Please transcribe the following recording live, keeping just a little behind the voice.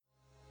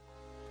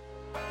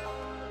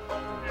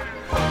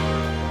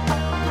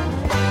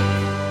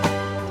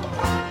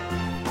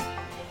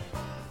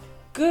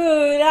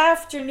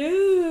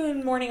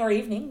afternoon, morning, or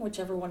evening,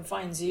 whichever one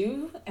finds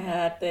you,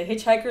 at the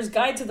Hitchhikers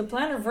Guide to the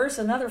Plannerverse.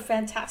 Another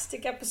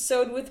fantastic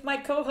episode with my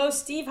co-host,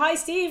 Steve. Hi,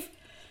 Steve.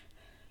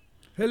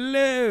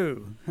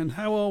 Hello. And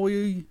how are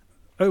we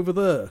over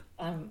there?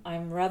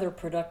 I'm rather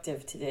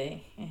productive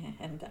today,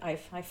 and I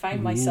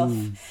find myself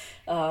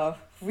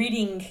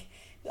reading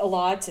a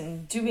lot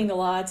and doing a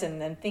lot,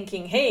 and then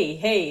thinking,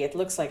 hey, it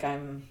looks like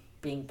I'm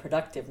being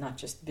productive, not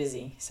just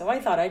busy. So I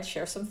thought I'd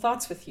share some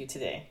thoughts with you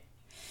today.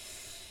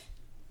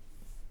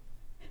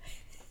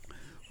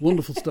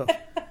 Wonderful stuff.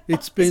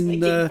 It's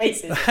been a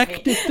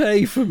hectic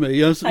day for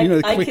me. I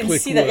can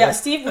see that. Yeah,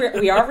 Steve,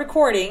 we are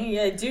recording.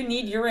 I do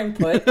need your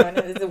input.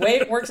 The way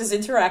it works is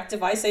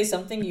interactive. I say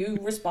something, you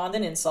respond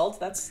in insult.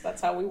 That's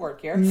how we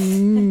work here.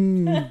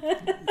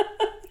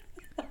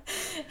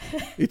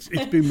 It's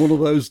been one of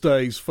those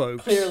days,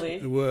 folks.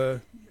 Clearly.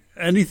 Where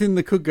anything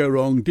that could go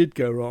wrong did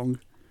go wrong,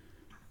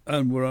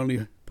 and we're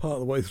only part of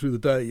the way through the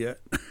day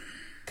yet.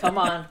 Come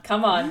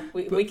on.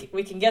 We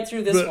can get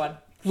through this one.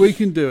 We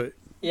can do it.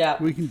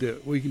 Yeah. We can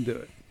do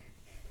it.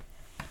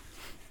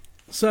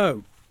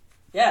 So.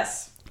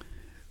 Yes.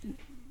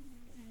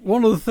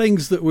 One of the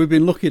things that we've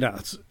been looking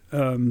at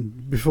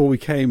before we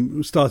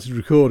started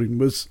recording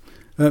was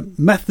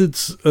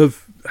methods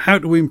of how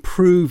to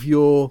improve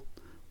your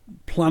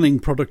planning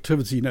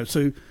productivity.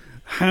 So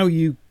how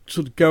you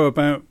sort of go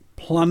about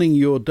planning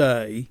your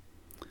day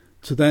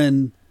to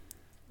then,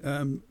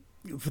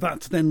 for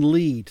that to then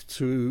lead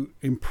to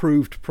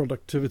improved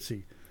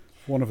productivity,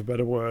 for want of a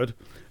better word.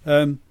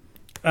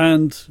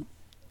 And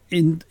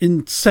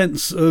in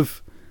sense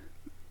of,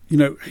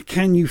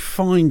 can you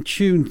fine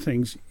tune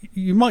things?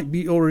 You might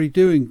be already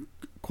doing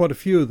quite a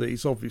few of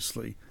these,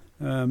 obviously.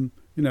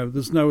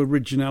 There's no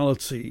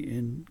originality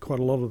in quite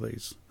a lot of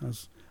these,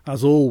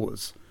 as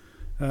always.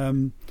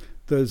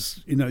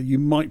 There's, you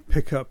might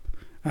pick up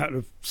out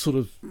of sort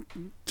of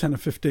 10 or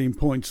 15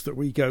 points that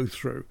we go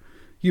through,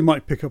 you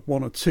might pick up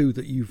one or two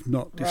that you've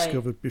not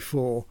discovered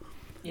before.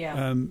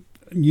 Yeah.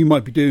 You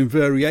might be doing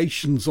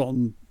variations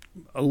on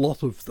a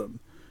lot of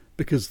them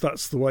because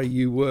that's the way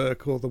you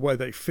work or the way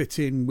they fit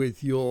in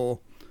with your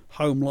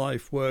home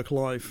life, work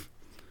life,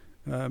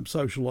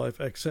 social life,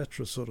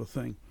 etc. sort of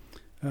thing.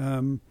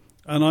 And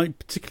I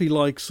particularly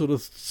like sort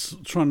of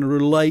trying to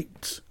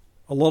relate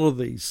a lot of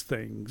these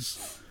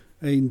things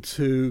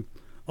into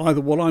either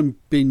what I've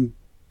been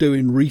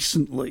doing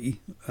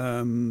recently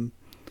for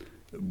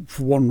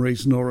one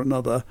reason or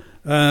another,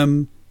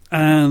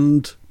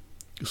 and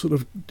sort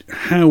of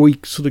how we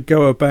sort of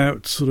go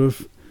about sort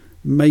of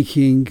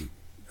making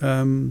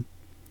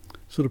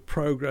sort of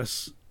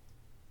progress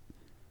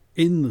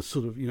in the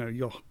sort of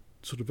your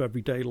sort of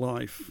everyday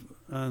life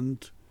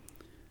and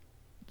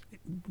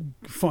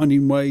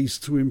finding ways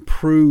to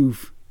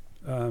improve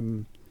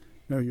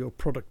your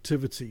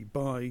productivity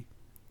by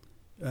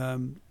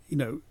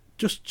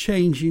just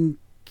changing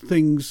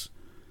things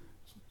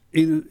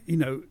in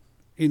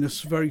a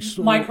very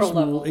small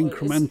level,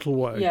 incremental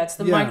way. Yeah, it's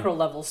the micro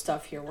level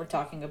stuff here we're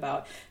talking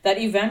about that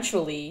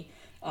eventually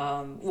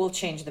will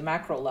change the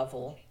macro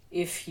level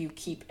if you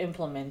keep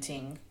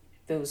implementing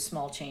those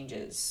small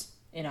changes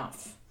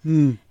enough.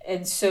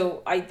 And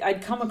so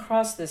I'd come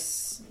across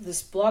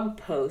this blog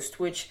post,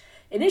 which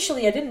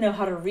initially I didn't know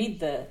how to read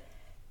the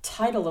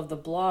title of the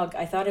blog.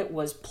 I thought it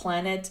was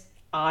Planet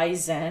I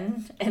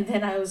Zen, and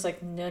then I was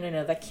like, no,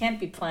 that can't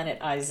be Planet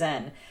I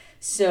Zen.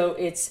 So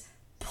it's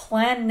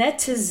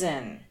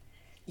Planetizen.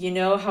 You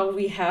know how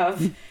we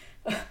have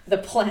the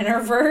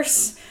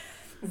Plannerverse?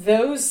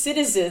 Those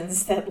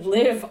citizens that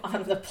live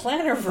on the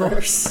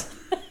Plannerverse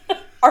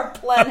are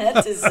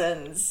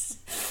planetizens.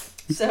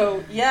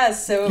 So,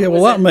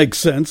 that makes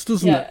sense,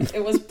 doesn't it? Yeah,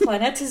 it was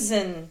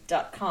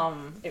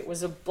planetizen.com. It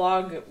was a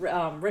blog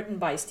written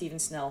by Stephen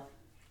Snell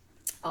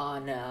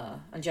on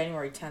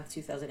January 10th,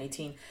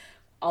 2018.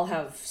 I'll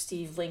have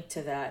Steve link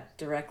to that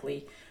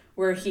directly,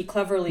 where he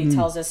cleverly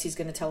tells us he's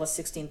going to tell us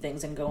 16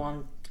 things and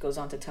goes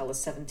on to tell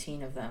us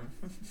 17 of them.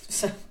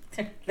 So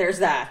there's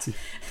that.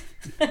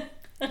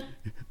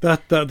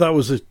 That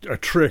was a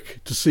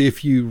trick to see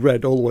if you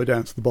read all the way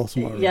down to the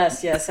bottom.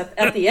 Yes.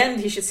 At the end,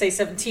 he should say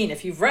 17.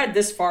 If you've read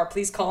this far,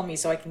 please call me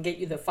so I can get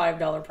you the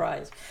 $5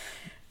 prize.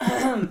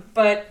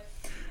 But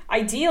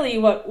ideally,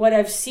 what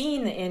I've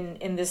seen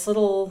in this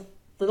little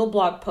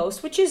blog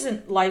post, which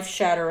isn't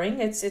life-shattering,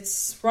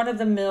 it's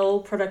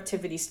run-of-the-mill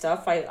productivity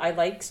stuff. I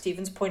like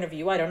Stephen's point of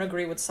view. I don't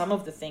agree with some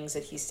of the things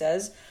that he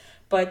says,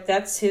 but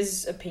that's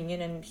his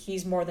opinion, and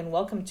he's more than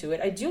welcome to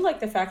it. I do like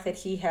the fact that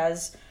he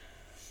has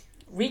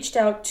reached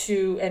out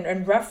to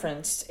and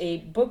referenced a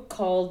book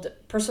called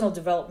Personal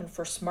Development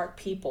for Smart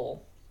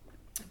People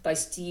by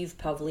Steve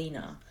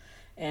Pavlina.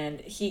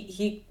 And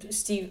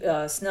Steve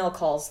Snell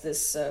calls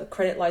this,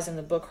 credit lies in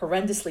the book,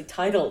 horrendously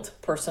titled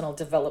Personal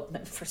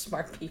Development for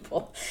Smart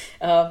People,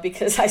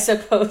 because I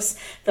suppose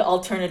the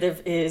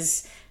alternative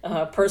is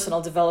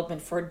personal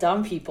development for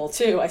dumb people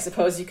too. I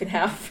suppose you can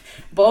have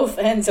both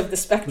ends of the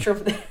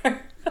spectrum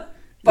there.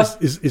 But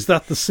is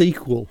that the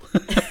sequel?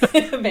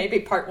 Maybe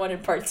part 1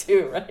 and part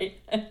 2, right?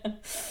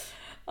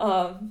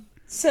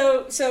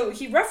 So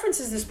he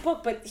references this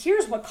book, but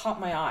here's what caught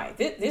my eye.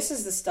 This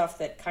is the stuff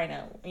that kind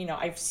of,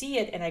 I see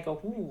it and I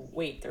go, ooh,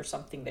 wait, there's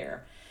something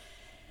there.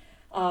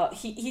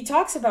 He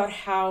talks about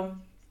how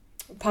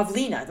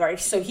Pavlina, right?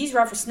 So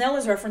Snell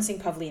is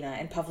referencing Pavlina,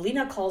 and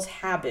Pavlina calls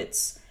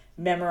habits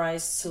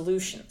memorized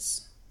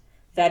solutions.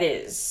 That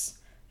is,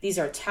 these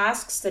are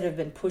tasks that have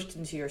been pushed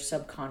into your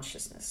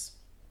subconsciousness.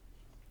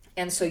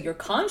 And so your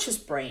conscious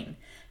brain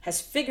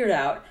has figured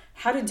out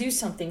how to do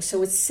something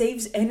so it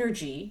saves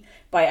energy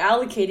by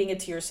allocating it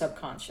to your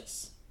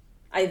subconscious.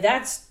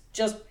 That's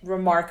just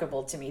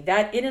remarkable to me.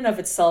 That in and of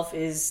itself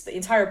is, the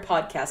entire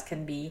podcast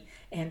can be,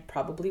 and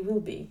probably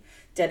will be,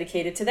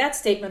 dedicated to that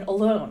statement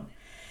alone.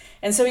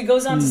 And so he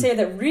goes on to say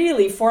that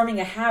really forming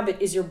a habit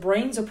is your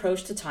brain's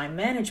approach to time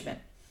management.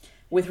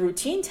 With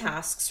routine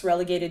tasks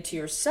relegated to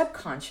your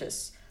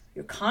subconscious,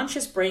 your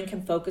conscious brain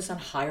can focus on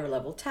higher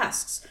level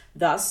tasks.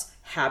 Thus,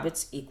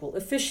 habits equal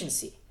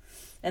efficiency.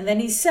 And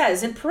then he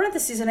says, in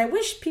parentheses, and I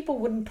wish people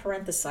wouldn't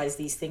parenthesize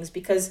these things,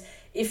 because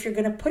if you're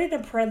going to put it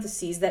in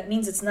parentheses, that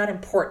means it's not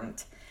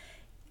important.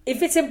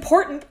 If it's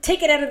important,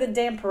 take it out of the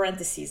damn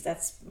parentheses.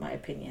 That's my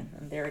opinion.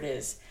 And there it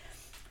is.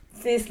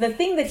 The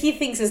thing that he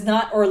thinks is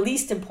not or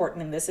least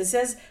important in this, it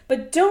says,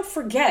 but don't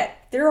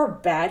forget, there are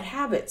bad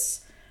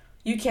habits.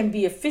 You can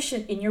be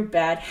efficient in your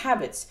bad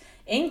habits.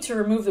 Aim to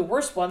remove the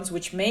worst ones,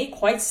 which may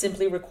quite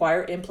simply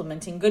require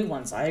implementing good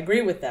ones. I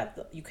agree with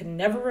that. You can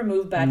never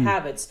remove bad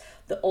habits.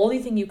 The only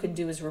thing you can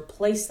do is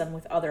replace them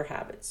with other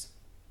habits.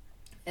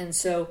 And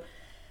so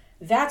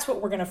that's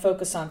what we're going to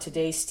focus on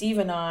today. Steve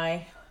and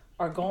I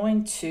are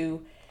going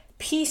to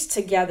piece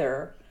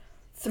together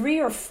 3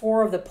 or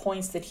 4 of the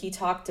points that he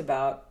talked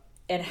about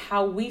and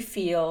how we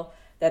feel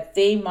that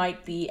they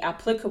might be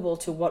applicable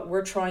to what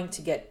we're trying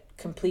to get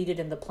completed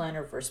in the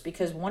Plannerverse.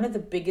 Because one of the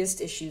biggest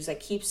issues I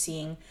keep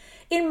seeing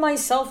in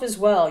myself as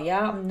well,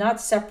 I'm not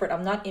separate,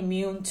 I'm not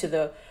immune to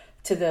the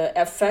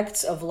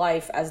effects of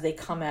life as they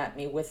come at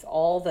me with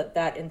all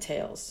that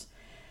entails.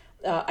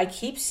 I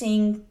keep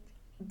seeing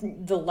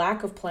the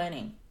lack of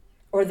planning,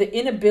 or the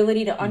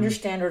inability to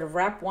understand or to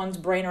wrap one's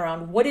brain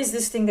around what is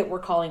this thing that we're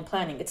calling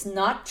planning. It's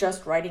not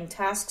just writing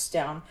tasks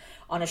down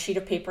on a sheet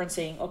of paper and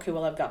saying, okay,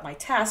 well, I've got my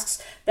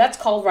tasks. That's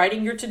called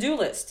writing your to-do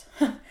list,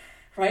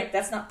 right?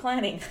 That's not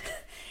planning.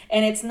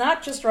 And it's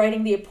not just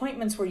writing the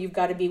appointments where you've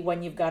got to be,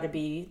 when you've got to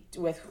be,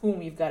 with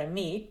whom you've got to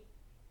meet.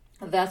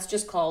 That's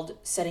just called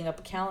setting up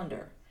a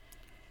calendar.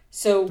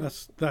 So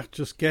that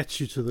just gets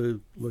you to the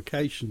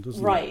location,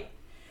 doesn't it?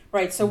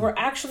 Right. So we're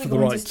actually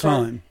going to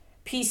start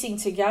piecing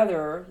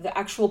together the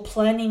actual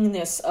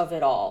planningness of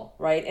it all,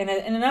 right? And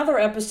in another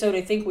episode,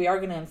 I think we are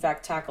going to, in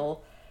fact,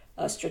 tackle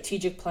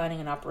strategic planning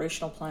and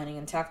operational planning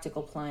and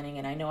tactical planning.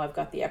 And I know I've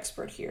got the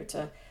expert here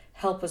to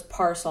help us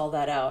parse all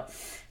that out.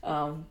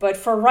 But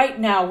for right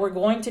now, we're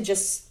going to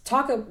just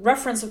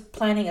reference of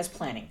planning as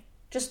planning,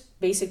 just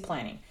basic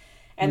planning.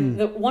 And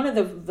one of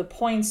the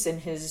points in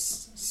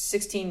his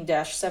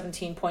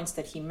 16-17 points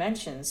that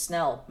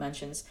Snell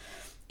mentions,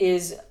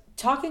 is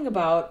talking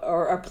about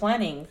or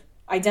planning,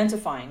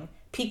 identifying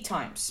peak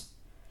times.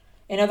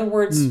 In other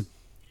words,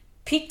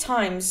 peak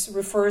times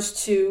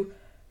refers to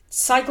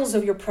cycles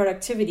of your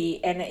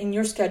productivity and in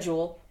your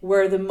schedule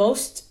where the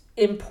most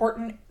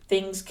important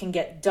things can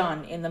get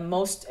done in the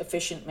most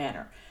efficient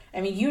manner. I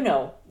mean,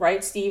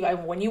 right, Steve?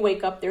 When you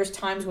wake up, there's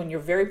times when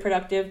you're very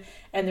productive,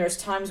 and there's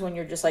times when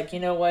you're just like, you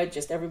know what?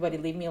 Just everybody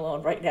leave me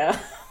alone right now.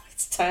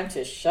 It's time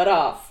to shut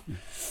off.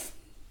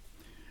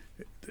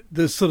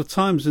 There's sort of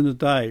times in the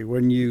day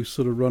when you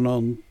sort of run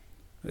on,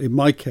 in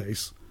my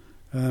case,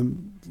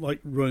 like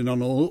running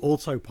on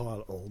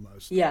autopilot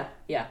almost. Yeah.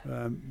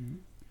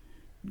 And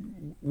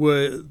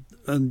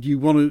you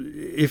want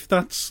to, if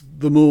that's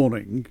the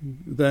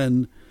morning,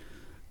 then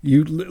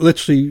you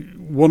literally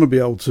want to be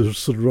able to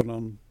sort of run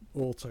on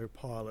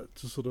autopilot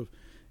to sort of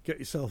get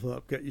yourself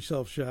up, get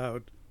yourself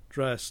showered,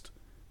 dressed,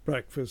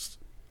 breakfast,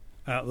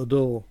 out the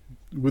door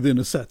within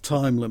a set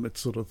time limit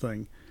sort of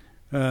thing.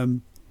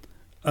 And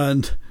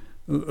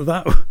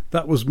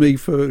that was me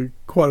for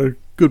quite a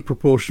good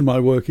proportion of my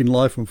working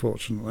life,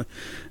 unfortunately,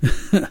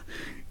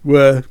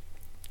 where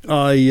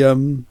I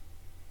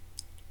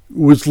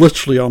was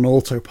literally on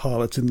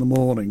autopilot in the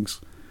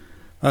mornings,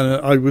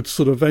 and I would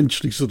sort of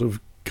eventually sort of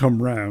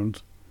come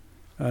round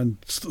and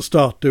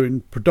start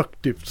doing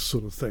productive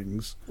sort of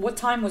things. What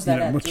time was that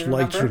at? Much Do you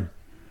remember? later.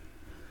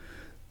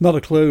 Not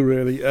a clue,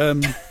 really.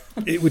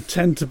 It would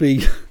tend to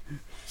be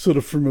sort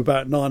of from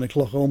about 9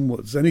 o'clock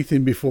onwards.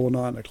 Anything before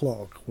 9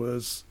 o'clock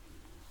was,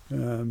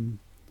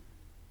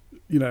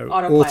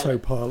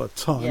 autopilot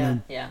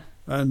time.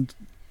 And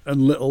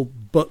little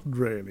button,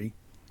 really,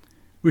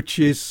 which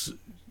is,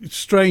 it's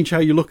strange how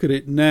you look at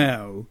it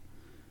now,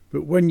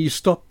 but when you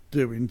stop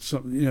doing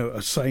something,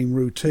 a same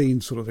routine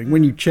sort of thing,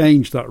 when you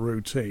change that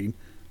routine,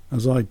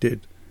 as I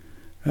did,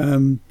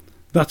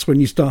 that's when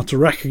you start to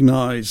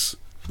recognise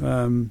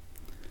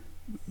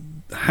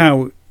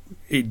how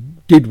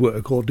it did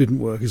work or didn't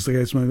work, as the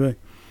case may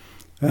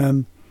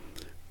be.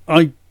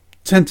 I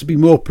tend to be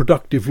more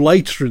productive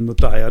later in the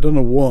day. I don't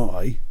know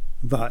why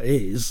that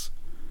is,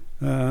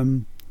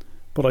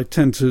 but I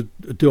tend to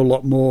do a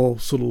lot more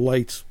sort of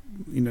later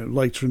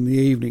in the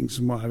evenings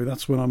and what have you.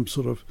 That's when I'm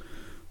sort of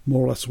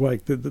more or less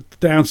awake. The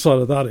downside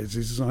of that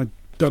is I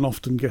don't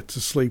often get to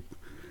sleep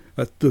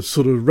at the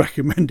sort of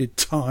recommended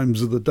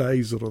times of the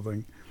day sort of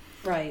thing.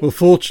 Right. Well,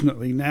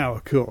 fortunately now,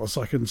 of course,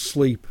 I can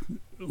sleep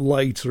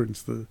later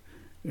into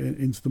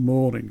the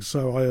morning,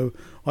 so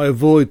I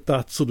avoid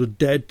that sort of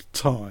dead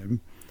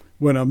time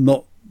when I'm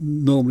not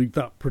normally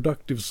that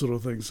productive sort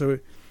of thing. So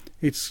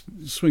it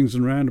swings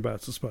and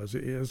roundabouts, I suppose.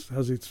 It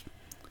has its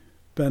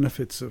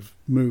benefits of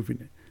moving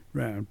it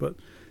round. But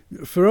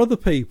for other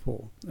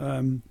people,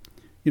 I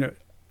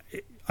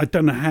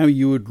don't know how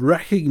you would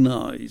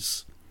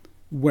recognise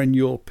when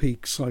your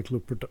peak cycle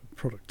of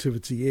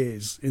productivity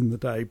is in the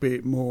day, be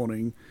it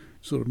morning,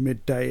 sort of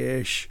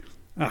midday-ish,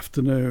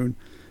 afternoon.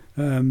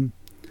 I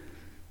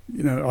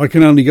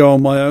can only go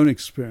on my own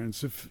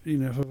experience. If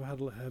I've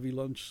had a heavy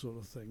lunch sort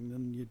of thing,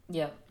 then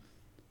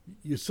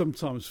you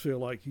sometimes feel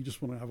like you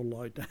just want to have a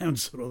lie down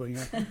sort of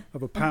thing,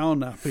 have a power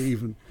nap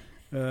even.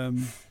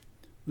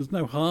 There's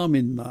no harm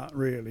in that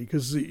really,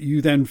 because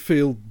you then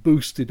feel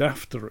boosted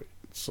after it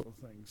sort of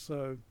thing.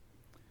 So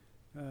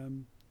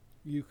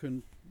you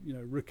can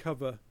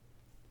recover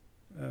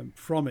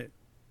from it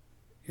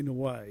in a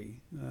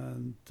way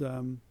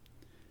and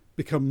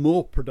become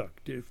more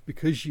productive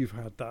because you've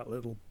had that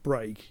little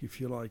break, if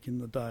you like, in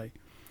the day.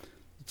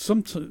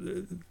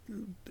 Sometimes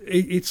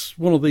it's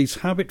one of these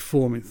habit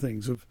forming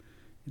things of,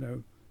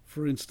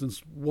 for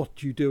instance, what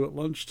do you do at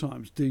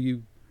lunchtimes? Do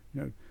you,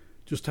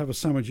 just have a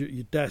sandwich at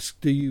your desk?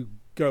 Do you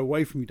go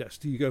away from your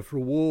desk? Do you go for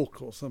a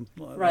walk or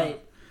something like that?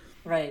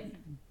 Right.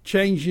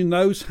 Changing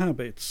those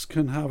habits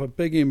can have a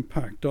big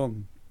impact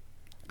on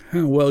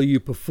how well you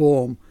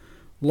perform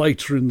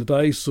later in the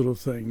day sort of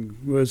thing,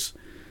 whereas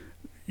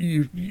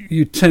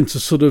you tend to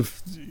sort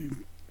of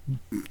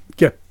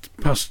get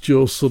past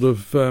your sort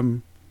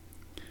of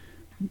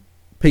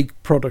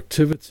peak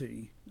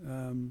productivity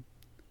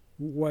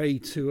way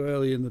too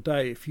early in the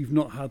day if you've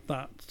not had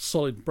that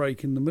solid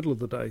break in the middle of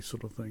the day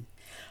sort of thing.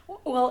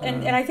 Well,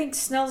 and I think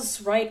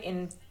Snell's right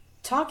in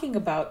talking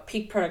about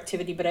peak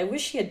productivity, but I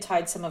wish he had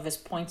tied some of his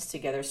points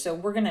together. So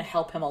we're going to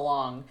help him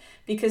along,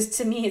 because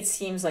to me it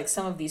seems like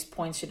some of these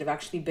points should have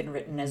actually been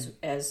written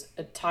as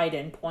a tied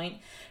in point.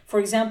 For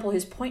example,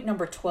 his point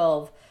number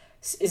 12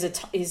 is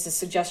a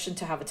suggestion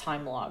to have a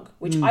time log,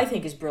 which I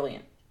think is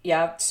brilliant.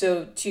 Yeah,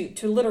 so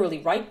to literally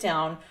write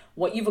down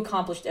what you've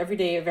accomplished every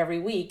day of every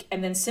week,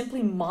 and then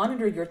simply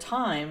monitor your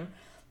time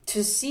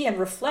to see and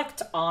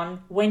reflect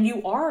on when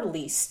you are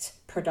least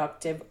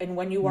productive and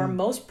when you are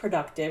most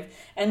productive,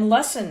 and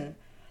lessen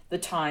the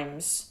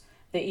times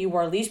that you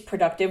are least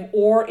productive,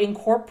 or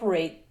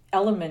incorporate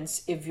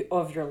elements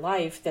of your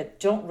life that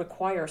don't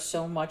require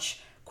so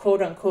much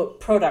quote unquote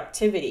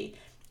productivity.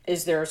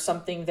 Is there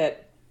something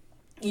that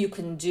you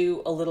can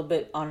do a little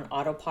bit on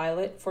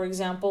autopilot, for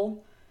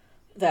example,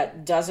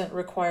 that doesn't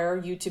require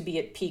you to be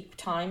at peak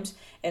times?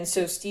 And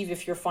so, Steve,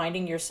 if you're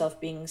finding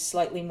yourself being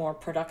slightly more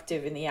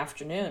productive in the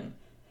afternoon,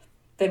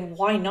 then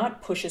why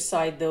not push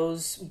aside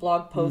those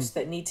blog posts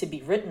that need to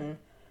be written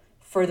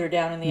further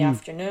down in the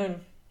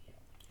afternoon,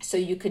 so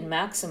you can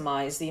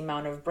maximize the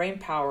amount of brain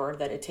power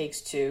that it takes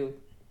to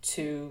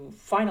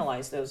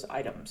finalize those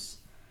items.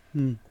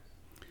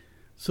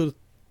 So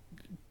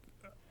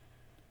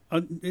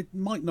it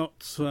might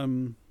not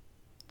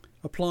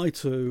apply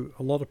to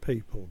a lot of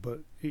people, but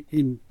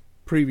in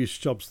previous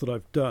jobs that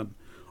I've done,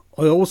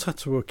 I always had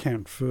to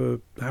account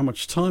for how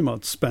much time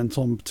I'd spent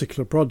on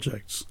particular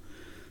projects,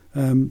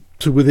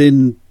 to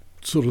within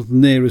sort of the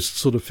nearest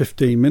sort of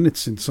 15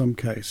 minutes in some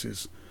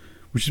cases,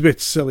 which is a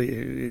bit silly.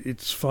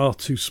 It's far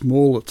too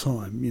small a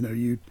time.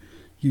 You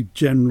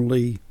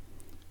generally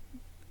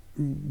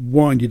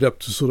wind it up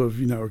to sort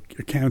of,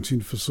 accounting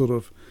for sort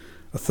of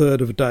a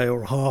third of a day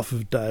or half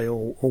of a day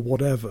or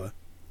whatever.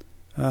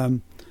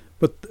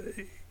 But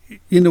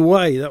in a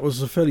way, that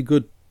was a fairly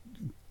good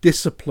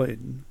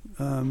discipline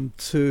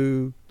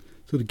to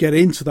sort of get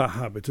into that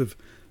habit of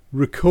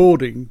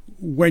recording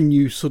when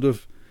you sort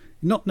of,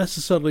 not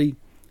necessarily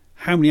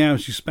how many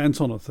hours you spent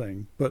on a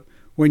thing, but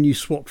when you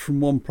swapped from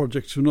one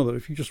project to another.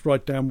 If you just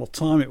write down what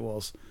time it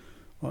was,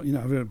 or,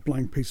 have a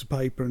blank piece of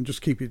paper and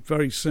just keep it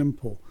very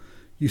simple,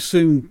 you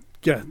soon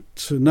get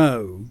to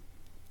know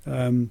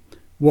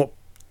what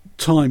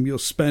time you're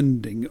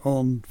spending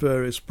on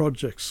various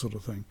projects sort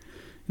of thing.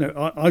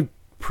 I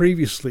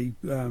previously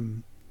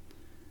been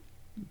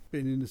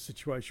in a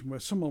situation where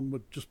someone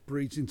would just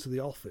breeze into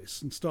the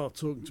office and start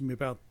talking to me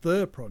about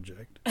their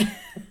project. And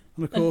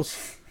of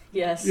course,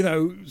 yes,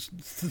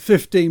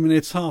 15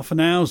 minutes, half an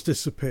hour's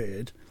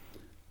disappeared,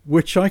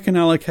 which I can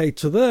allocate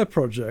to their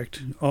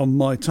project on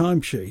my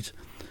timesheet.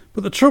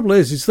 But the trouble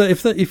is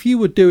that if you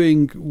were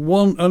doing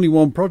only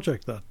one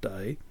project that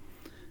day,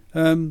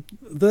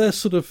 their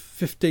sort of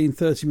 15,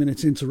 30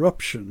 minutes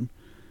interruption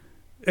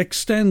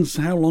extends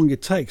how long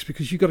it takes,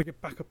 because you've got to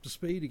get back up to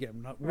speed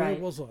again. Like, where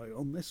was I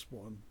on this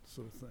one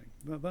sort of thing?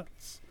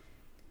 That's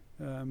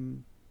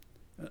and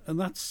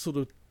that's sort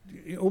of,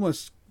 it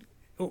almost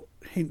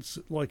hints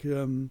at like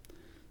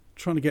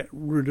trying to get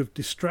rid of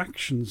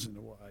distractions in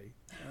a way.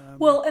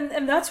 Well,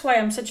 and that's why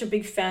I'm such a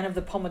big fan of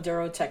the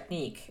Pomodoro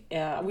technique.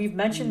 We've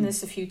mentioned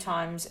this a few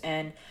times,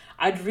 and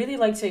I'd really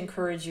like to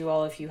encourage you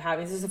all, if you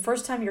haven't, this is the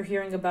first time you're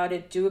hearing about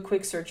it, do a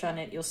quick search on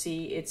it. You'll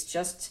see it's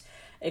just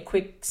a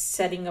quick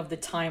setting of the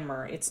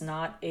timer. It's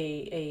not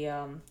a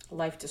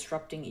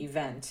life-disrupting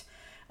event.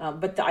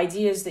 But the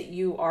idea is that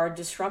you are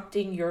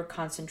disrupting your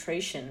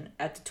concentration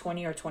at the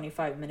 20 or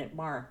 25-minute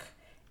mark.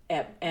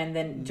 And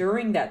then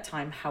during that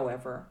time,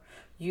 however,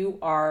 you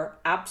are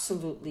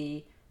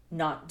absolutely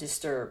not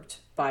disturbed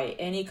by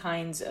any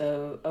kind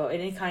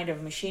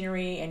of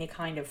machinery, any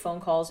kind of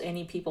phone calls,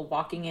 any people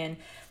walking in.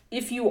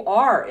 If you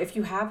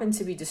happen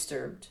to be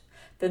disturbed,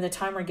 then the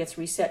timer gets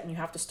reset and you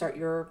have to start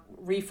your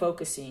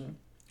refocusing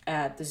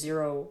at the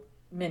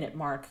 0-minute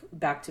mark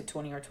back to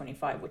 20 or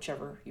 25,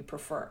 whichever you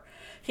prefer.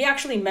 He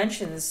actually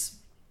mentions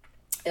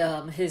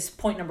his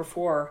point number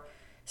 4.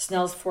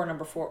 Snell's point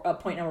number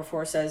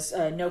 4 says,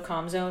 no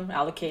comm zone,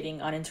 allocating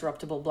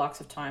uninterruptible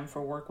blocks of time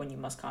for work when you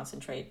must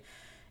concentrate.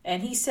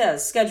 And he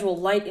says, schedule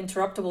light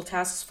interruptible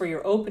tasks for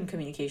your open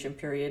communication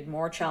period.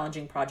 More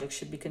challenging projects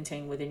should be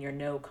contained within your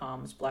no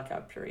comms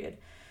blackout period.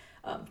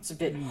 It's a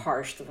bit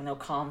harsh, the no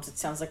comms. It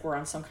sounds like we're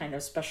on some kind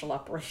of special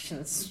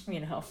operations,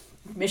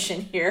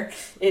 mission here.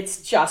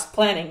 It's just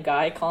planning,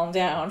 guy. Calm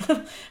down.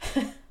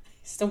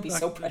 Just don't be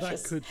so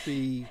precious. That could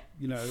be,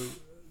 the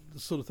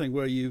sort of thing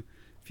where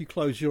if you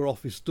close your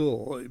office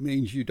door, it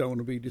means you don't want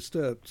to be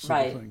disturbed,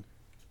 sort of thing.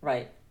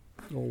 Right.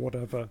 Or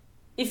whatever.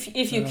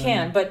 If you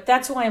can, but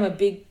that's why I'm a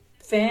big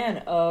fan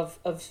of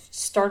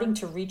starting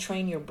to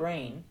retrain your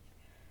brain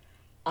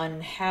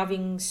on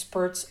having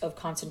spurts of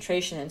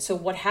concentration. And so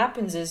what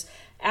happens is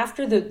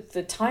after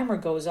the timer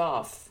goes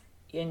off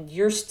and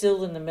you're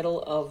still in the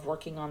middle of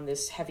working on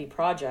this heavy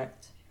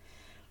project,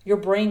 your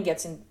brain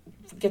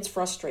gets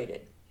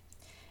frustrated.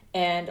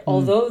 And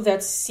although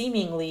that's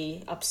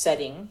seemingly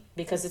upsetting,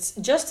 because it's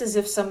just as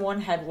if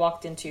someone had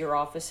walked into your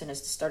office and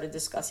has started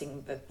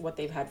discussing what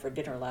they've had for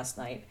dinner last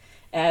night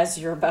as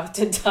you're about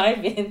to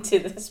dive into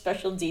the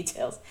special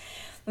details.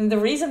 And the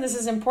reason this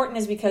is important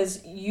is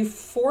because you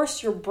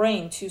force your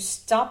brain to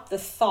stop the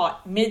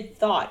thought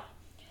mid-thought,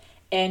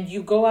 and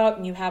you go out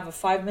and you have a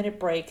 5-minute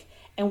break,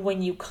 and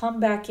when you come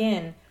back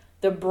in,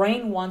 the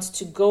brain wants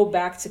to go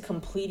back to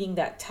completing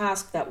that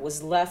task that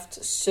was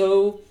left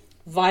so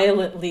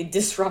violently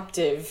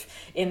disruptive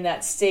in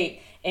that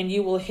state, and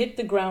you will hit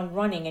the ground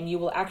running, and you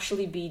will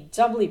actually be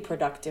doubly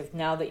productive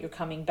now that you're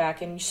coming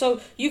back. And so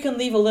you can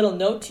leave a little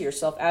note to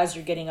yourself as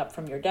you're getting up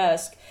from your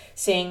desk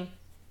saying,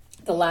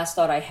 the last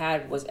thought I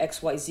had was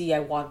XYZ, I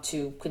want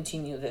to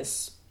continue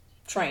this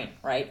train,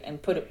 right?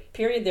 And put a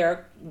period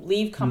there,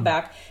 leave, come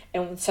back,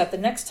 and set the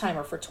next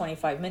timer for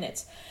 25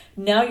 minutes.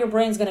 Now your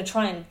brain's going to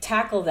try and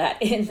tackle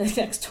that in the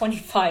next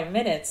 25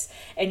 minutes,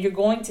 and you're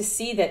going to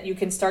see that you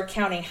can start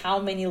counting how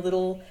many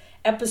little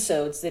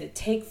episodes did it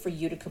take for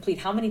you to complete,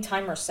 how many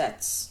timer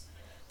sets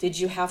did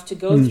you have to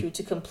go through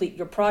to complete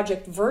your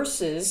project,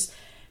 versus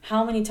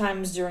how many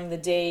times during the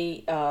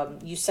day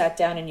you sat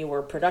down and you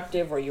were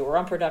productive or you were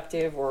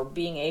unproductive, or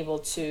being able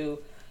to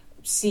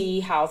see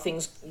how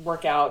things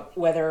work out,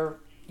 whether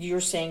you're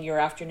saying your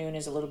afternoon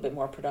is a little bit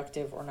more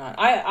productive or not.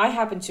 I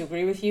happen to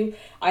agree with you.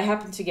 I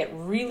happen to get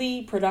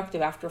really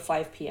productive after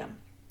 5 p.m.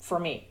 for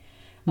me.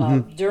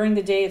 During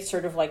the day, it's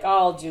sort of like,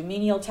 I'll do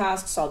menial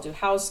tasks, I'll do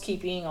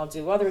housekeeping, I'll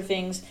do other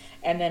things.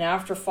 And then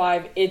after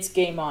 5, it's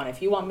game on.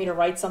 If you want me to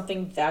write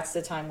something, that's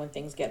the time when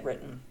things get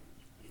written.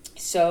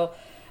 So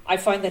I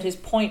find that his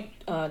point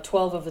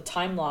 12 of the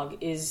time log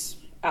is,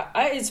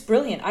 it's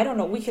brilliant. I don't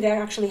know, we could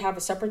actually have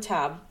a separate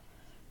tab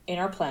in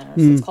our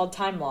planners. It's called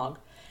time log.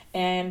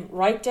 And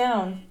write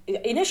down,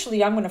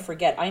 initially I'm going to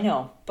forget, I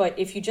know, but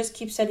if you just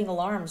keep setting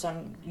alarms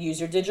use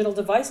your digital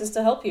devices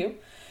to help you,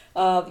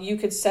 you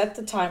could set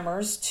the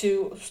timers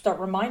to start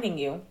reminding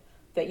you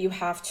that you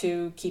have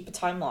to keep a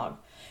time log.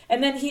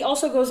 And then he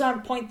also goes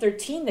on, point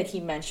 13 that he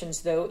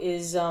mentions, though,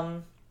 is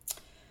to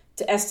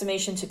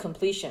estimation to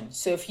completion.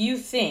 So if you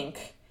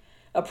think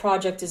a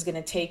project is going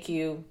to take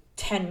you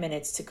 10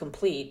 minutes to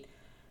complete,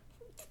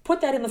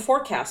 put that in the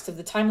forecast of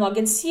the time log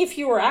and see if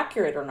you were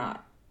accurate or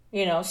not.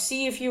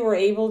 See if you were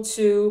able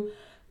to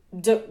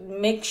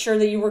make sure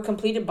that you were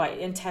completed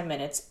in 10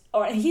 minutes.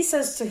 Or he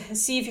says to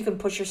see if you can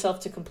push yourself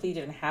to complete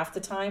it in half the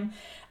time.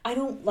 I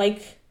don't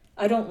like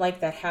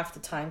that half the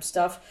time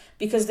stuff,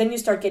 because then you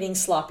start getting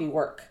sloppy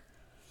work.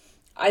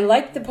 I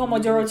like the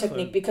Pomodoro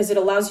technique because it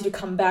allows you to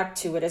come back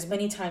to it as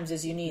many times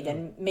as you need. Yeah.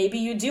 And maybe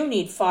you do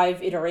need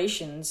 5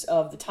 iterations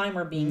of the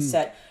timer being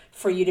set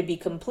for you to be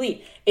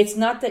complete. It's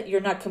not that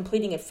you're not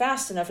completing it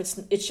fast enough.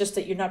 It's just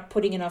that you're not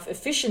putting enough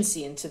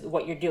efficiency into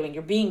what you're doing.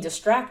 You're being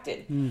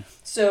distracted.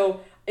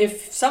 So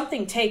if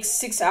something takes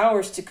 6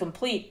 hours to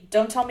complete,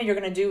 don't tell me you're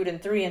going to do it in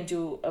 3 and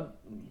do a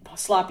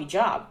sloppy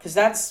job, because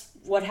that's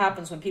what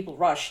happens when people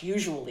rush.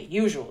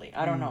 Usually.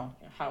 I don't know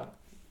how,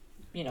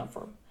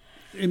 for...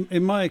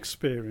 In my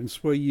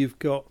experience, where you've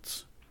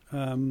got,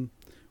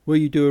 where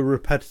you do a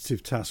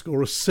repetitive task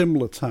or a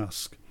similar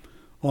task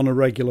on a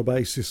regular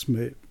basis,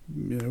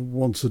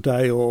 once a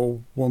day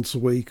or once a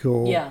week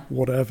or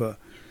whatever,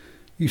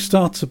 you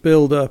start to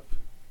build up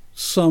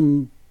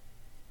some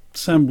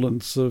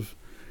semblance of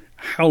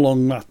how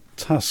long that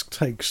task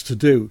takes to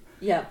do.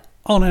 Yeah.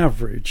 On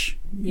average,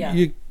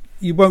 you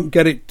won't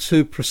get it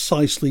to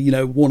precisely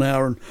 1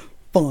 hour and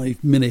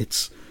 5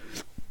 minutes,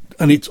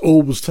 and it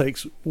always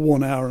takes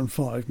 1 hour and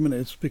 5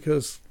 minutes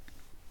because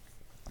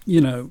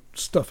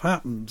stuff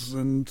happens,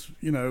 and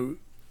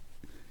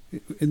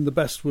in the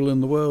best will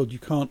in the world, you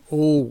can't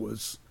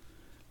always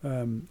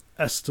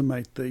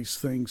estimate these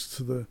things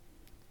to the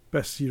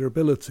best of your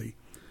ability.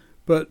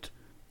 But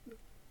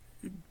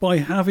by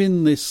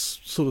having this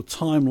sort of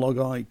time log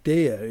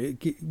idea,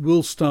 it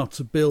will start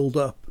to build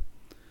up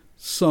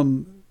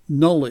some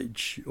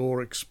knowledge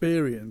or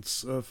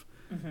experience of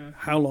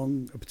how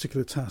long a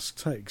particular task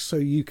takes. So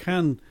you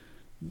can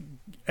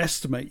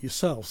estimate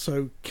yourself.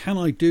 So can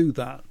I do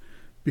that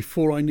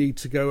before I need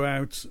to go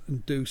out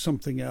and do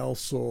something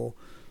else, or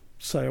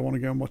say I want to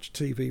go and watch a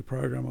TV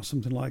program or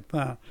something like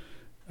that?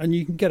 And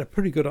you can get a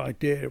pretty good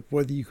idea of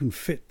whether you can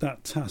fit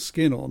that task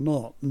in or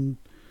not. And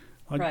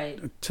I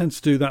tend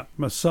to do that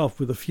myself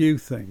with a few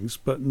things,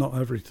 but not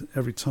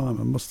every time,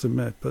 I must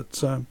admit.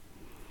 But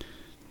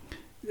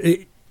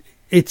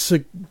it's a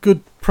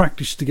good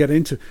practice to get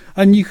into.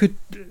 And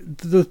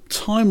the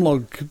time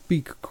log could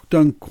be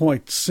done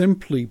quite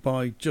simply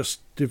by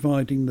just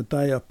dividing the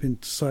day up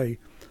into, say,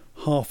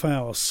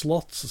 half-hour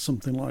slots or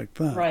something like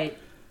that. Right.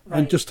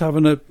 And just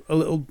having a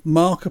little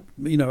marker,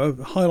 a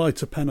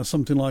highlighter pen or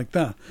something like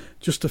that,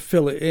 just to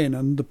fill it in,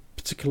 and the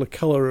particular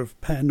colour of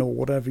pen or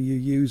whatever you're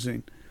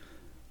using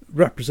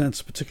represents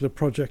a particular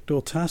project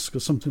or task or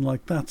something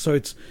like that. So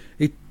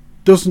it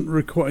doesn't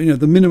require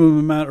the minimum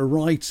amount of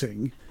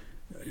writing,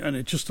 and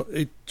it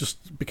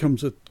just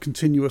becomes a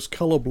continuous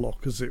colour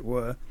block, as it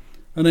were.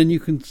 And then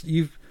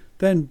you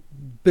then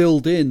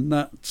build in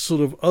that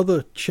sort of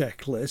other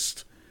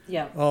checklist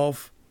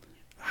of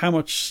how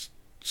much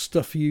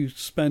stuff you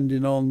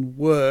spending on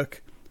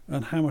work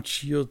and how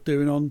much you're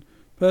doing on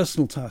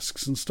personal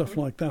tasks and stuff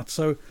like that.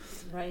 So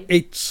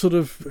it sort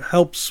of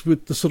helps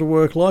with the sort of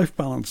work-life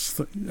balance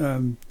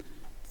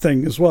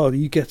thing as well.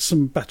 You get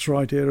some better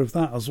idea of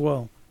that as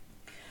well.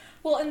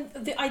 Well, and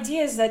the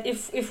idea is that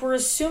if we're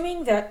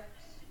assuming that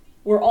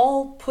we're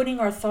all putting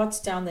our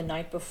thoughts down the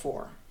night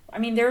before, I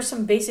mean, there are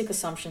some basic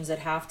assumptions that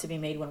have to be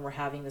made when we're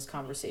having this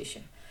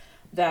conversation.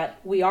 That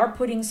we are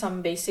putting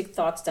some basic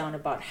thoughts down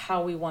about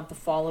how we want the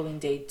following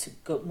day to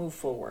move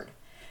forward.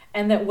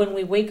 And that when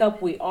we wake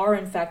up, we are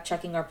in fact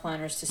checking our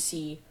planners to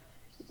see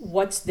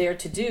what's there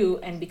to do.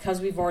 And because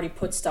we've already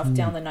put stuff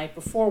down the night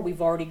before,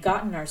 we've already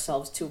gotten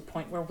ourselves to a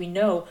point where we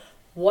know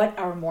what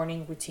our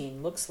morning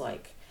routine looks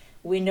like.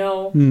 We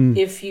know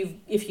if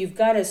you've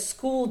got a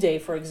school day,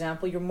 for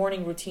example, your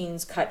morning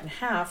routine's cut in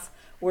half.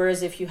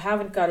 Whereas if you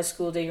haven't got a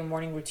school day, your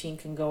morning routine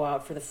can go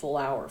out for the full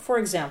hour, for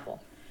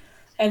example.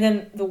 And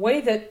then the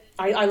way that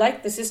I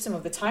like the system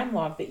of the time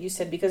log that you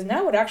said, because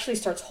now it actually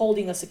starts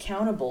holding us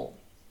accountable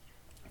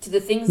to the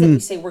things that we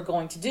say we're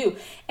going to do.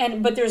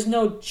 But there's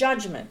no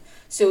judgment.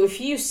 So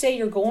if you say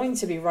you're going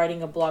to be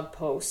writing a blog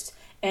post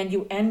and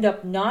you end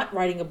up not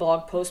writing a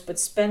blog post, but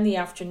spend the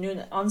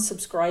afternoon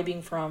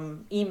unsubscribing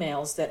from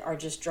emails that are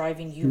just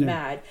driving you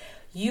mad,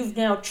 you've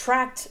now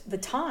tracked the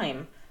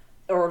time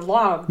or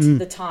logged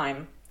the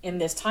time in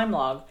this time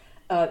log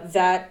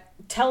that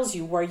tells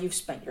you where you've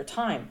spent your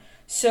time.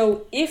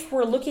 So if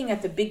we're looking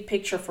at the big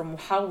picture from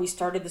how we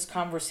started this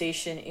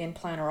conversation in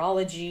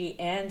Plannerology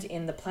and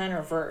in the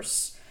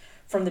Plannerverse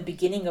from the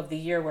beginning of the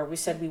year, where we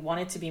said we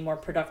wanted to be more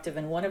productive,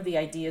 and one of the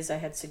ideas I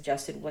had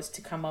suggested was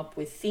to come up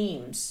with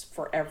themes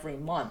for every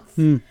month.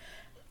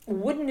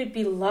 Wouldn't it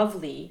be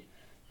lovely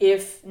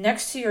if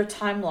next to your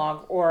time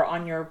log or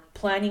on your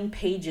planning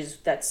pages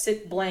that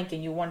sit blank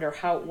and you wonder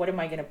what am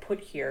I going to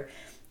put here,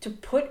 to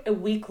put a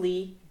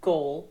weekly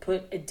goal,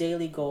 put a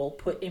daily goal,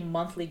 put a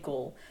monthly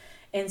goal,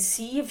 and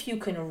see if you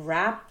can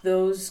wrap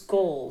those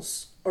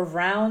goals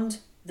around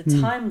the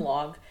time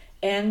log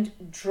and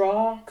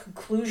draw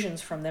conclusions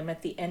from them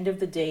at the end of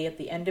the day, at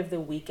the end of the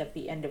week, at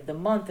the end of the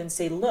month, and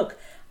say, look,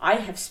 I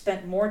have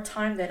spent more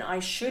time than I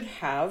should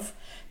have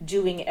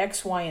doing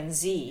X, Y, and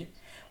Z,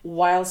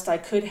 whilst I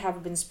could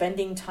have been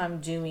spending time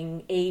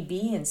doing A,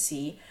 B, and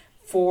C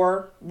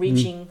for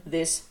reaching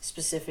this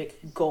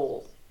specific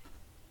goal.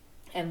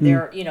 And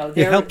it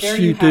helps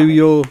you do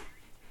your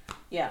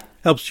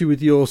helps you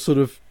with your sort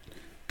of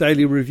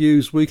daily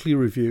reviews, weekly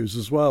reviews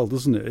as well,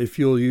 doesn't it? If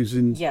you're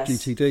using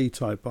GTD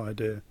type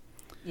idea,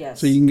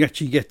 so you can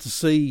actually get to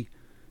see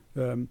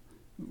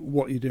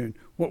what you're doing.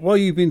 While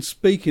you've been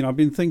speaking, I've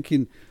been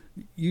thinking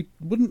you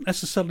wouldn't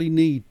necessarily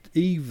need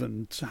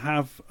even to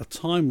have a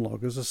time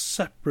log as a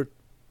separate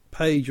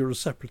page or a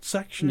separate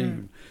section.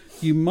 Even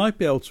you might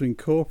be able to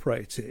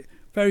incorporate it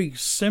very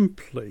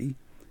simply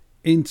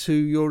into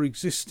your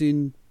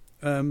existing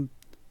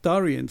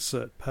diary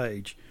insert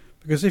page.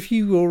 Because if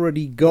you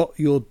already got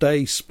your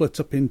day split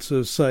up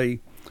into, say,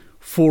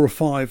 4 or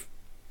 5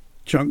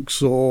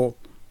 chunks or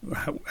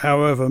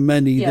however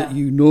many that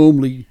you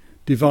normally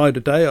divide a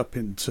day up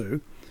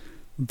into,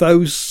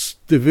 those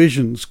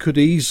divisions could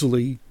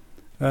easily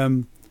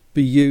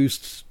be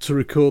used to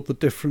record the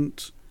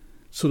different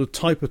sort of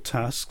type of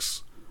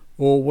tasks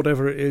or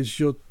whatever it is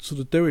you're sort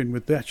of doing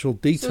with the actual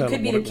detail. So it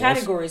could be the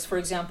categories, for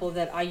example,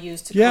 that I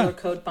use to color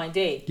code my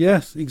day.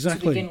 Yes,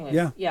 exactly. To begin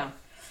with. Yeah.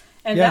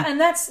 And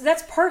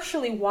that's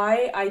partially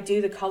why I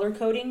do the color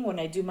coding when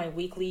I do my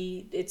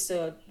weekly. It's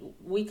a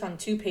week on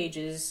 2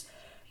 pages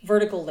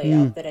vertical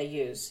layout that I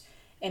use.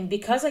 And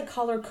because I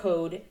color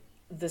code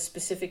the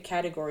specific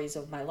categories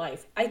of my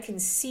life, I can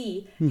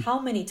see how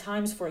many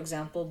times, for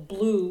example,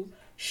 blue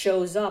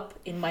shows up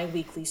in my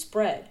weekly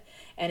spread.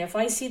 And if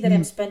I see that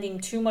I'm spending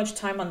too much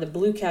time on the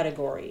blue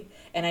category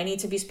and I need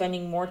to be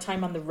spending more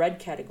time on the red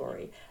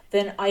category,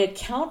 then I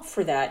account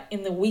for that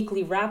in the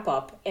weekly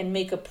wrap-up and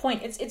make a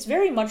point. It's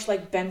very much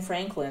like Ben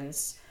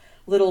Franklin's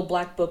little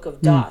black book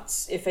of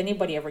dots. If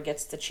anybody ever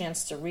gets the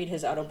chance to read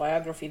his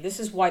autobiography, this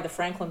is why the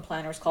Franklin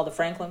Planner is called the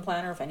Franklin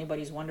Planner, if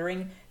anybody's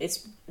wondering.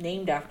 It's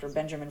named after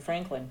Benjamin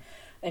Franklin.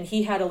 And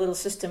he had a little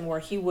system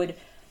where he would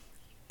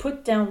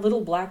put down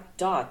little black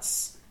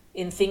dots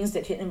in things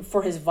that hit him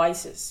for his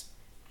vices.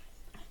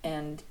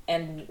 And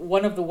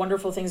one of the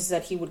wonderful things is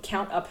that he would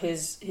count up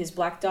his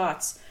black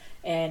dots,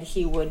 and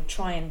he would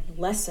try and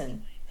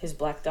lessen his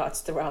black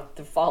dots throughout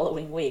the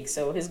following week.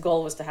 So his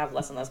goal was to have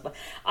less and less black.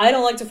 I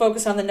don't like to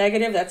focus on the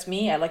negative. That's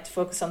me. I like to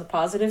focus on the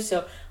positive.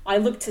 So I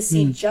look to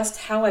see just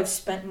how I've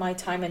spent my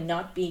time and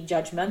not be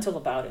judgmental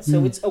about it.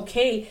 So it's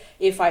okay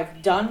if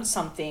I've done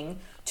something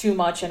too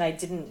much and I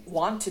didn't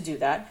want to do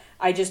that.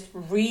 I just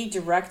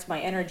redirect my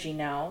energy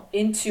now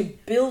into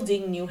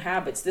building new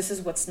habits. This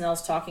is what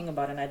Snell's talking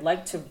about, and I'd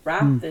like to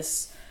wrap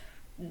this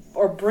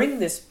or bring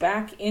this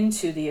back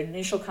into the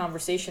initial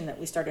conversation that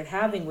we started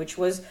having, which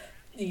was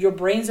your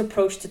brain's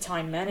approach to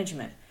time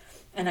management.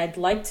 And I'd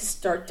like to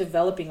start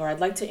developing, or I'd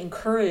like to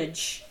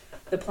encourage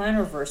the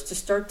Plannerverse to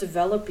start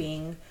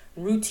developing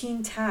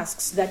routine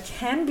tasks that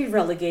can be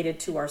relegated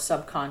to our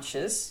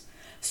subconscious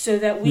so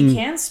that we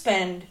can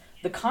spend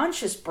the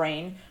conscious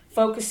brain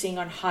focusing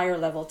on higher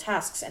level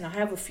tasks. And I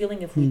have a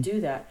feeling if we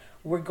do that,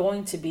 we're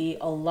going to be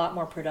a lot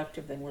more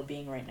productive than we're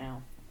being right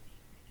now.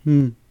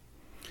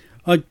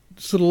 I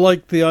sort of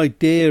like the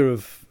idea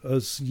of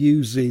us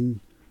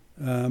using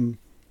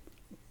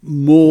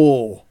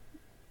more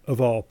of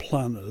our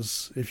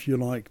planners, if you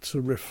like, to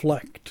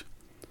reflect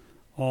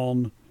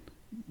on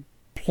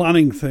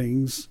planning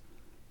things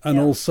and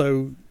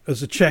also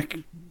as a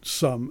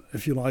checksum,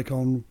 if you like,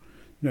 on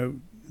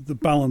the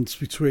balance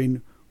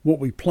between what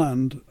we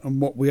planned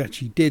and what we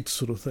actually did,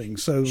 sort of thing.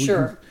 So we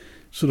can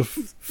sort of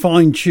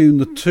fine-tune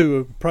the two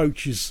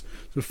approaches,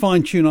 to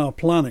fine-tune our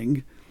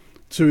planning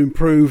to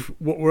improve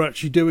what we're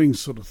actually doing,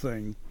 sort of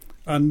thing,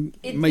 and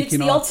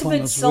making our planners work better. It's the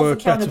ultimate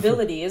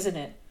self-accountability, isn't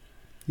it?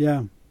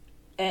 Yeah.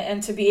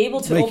 And to be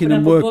able to open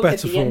up a book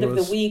at the end of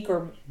the week,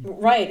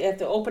 have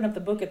to open up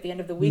the book at the end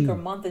of the week or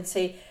month and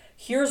say,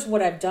 here's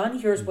what I've done,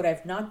 here's what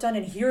I've not done,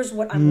 and here's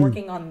what I'm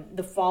working on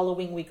the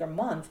following week or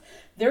month.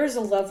 There is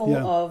a level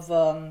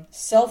of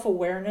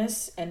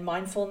self-awareness and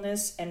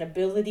mindfulness and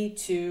ability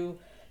to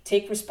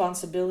take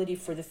responsibility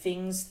for the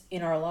things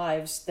in our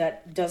lives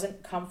that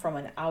doesn't come from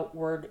an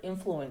outward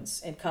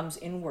influence. It comes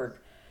inward.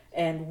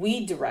 And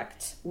we're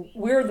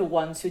the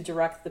ones who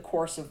direct the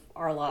course of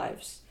our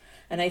lives.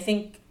 And I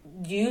think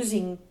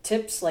using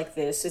tips like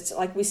this, it's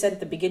like we said at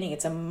the beginning,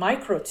 it's a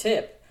micro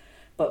tip.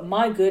 But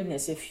my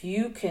goodness, if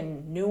you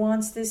can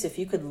nuance this, if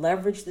you could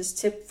leverage this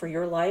tip for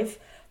your life,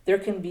 there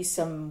can be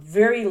some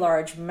very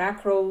large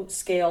macro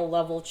scale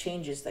level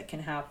changes that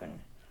can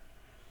happen.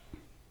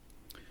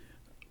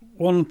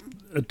 One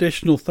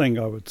additional thing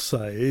I would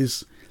say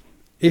is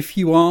if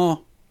you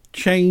are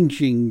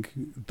changing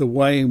the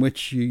way in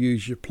which you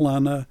use your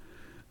planner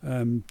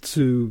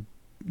to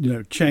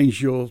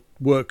change your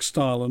work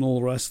style and all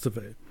the rest of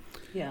it,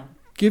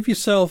 give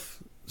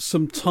yourself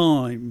some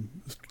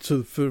time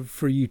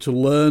for you to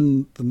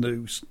learn the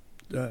new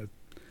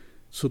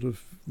sort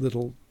of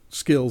little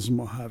skills and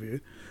what have you,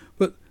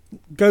 but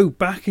go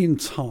back in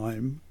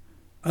time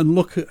and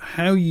look at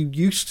how you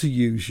used to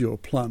use your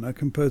planner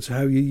compared to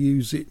how you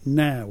use it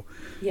now.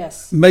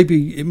 Yes.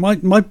 Maybe it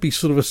might be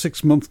sort of a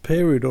 6-month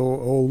period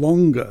or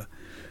longer,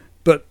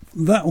 but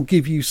that will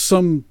give you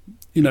some,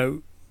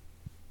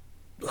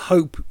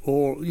 hope,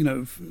 or,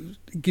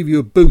 give you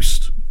a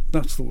boost.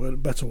 That's the word, a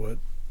better word,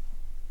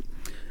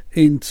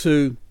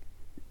 into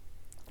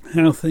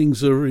how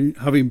things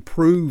have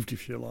improved,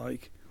 if you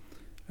like,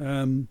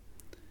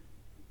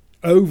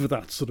 over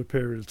that sort of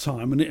period of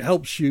time. And it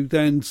helps you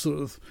then sort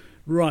of,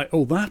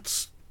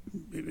 that's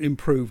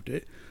improved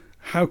it.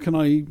 How can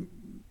I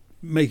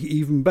make it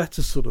even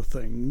better, sort of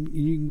thing?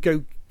 You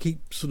can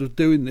keep sort of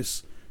doing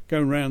this,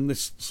 going around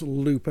this sort of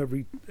loop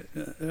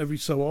every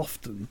so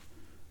often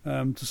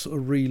to sort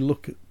of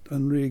re-look at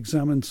and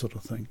re-examine, sort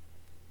of thing.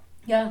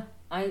 Yeah,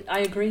 I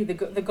agree. The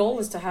goal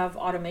is to have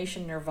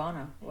automation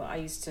nirvana. Well, I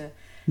used to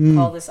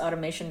call this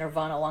automation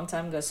nirvana a long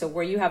time ago. So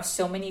where you have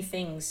so many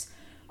things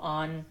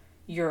on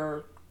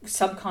your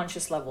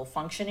subconscious level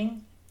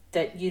functioning,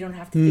 that you don't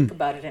have to think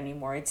about it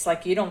anymore. It's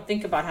like you don't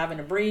think about having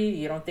to breathe,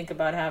 you don't think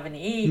about having to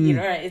eat,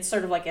 it's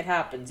sort of like it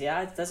happens,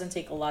 yeah? It doesn't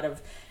take a lot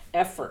of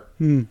effort.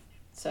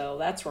 So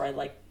that's where I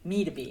like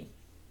me to be.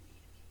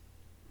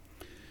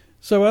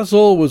 So as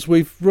always,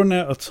 we've run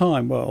out of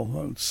time.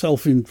 Well,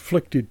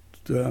 self-inflicted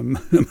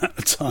amount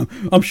of time.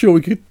 I'm sure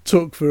we could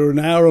talk for an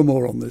hour or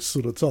more on this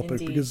sort of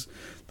topic. Indeed. Because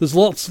there's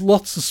lots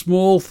of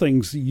small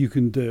things that you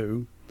can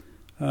do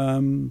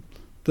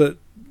that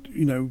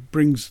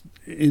brings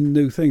in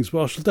new things.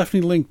 Well, I shall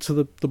definitely link to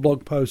the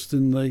blog post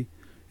in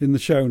the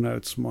show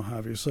notes and what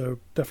have you. So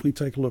definitely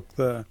take a look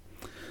there.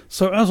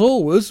 So as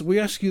always, we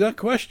ask you that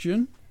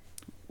question: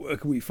 where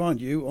can we find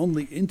you on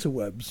the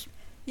interwebs?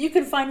 You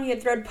can find me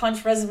at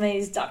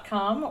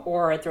throatpunchresumes.com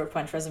or at Throat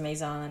Punch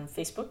Resumes on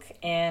Facebook,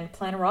 and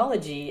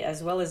Plannerology,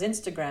 as well as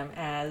Instagram,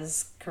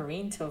 as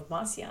Karine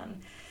Tovmasyan.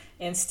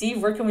 And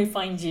Steve, where can we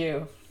find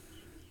you?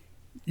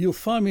 You'll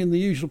find me in the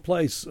usual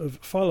place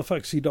of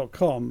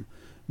philofaxy.com.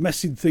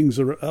 Messing things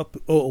are up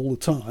all the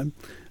time.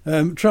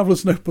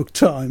 Traveller's Notebook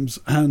Times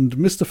and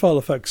Mr.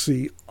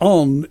 Philofaxy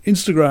on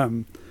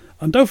Instagram.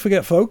 And don't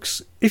forget,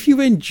 folks, if you've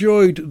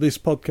enjoyed this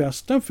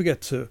podcast, don't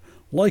forget to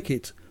like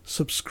it,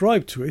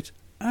 subscribe to it,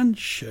 and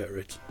share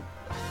it.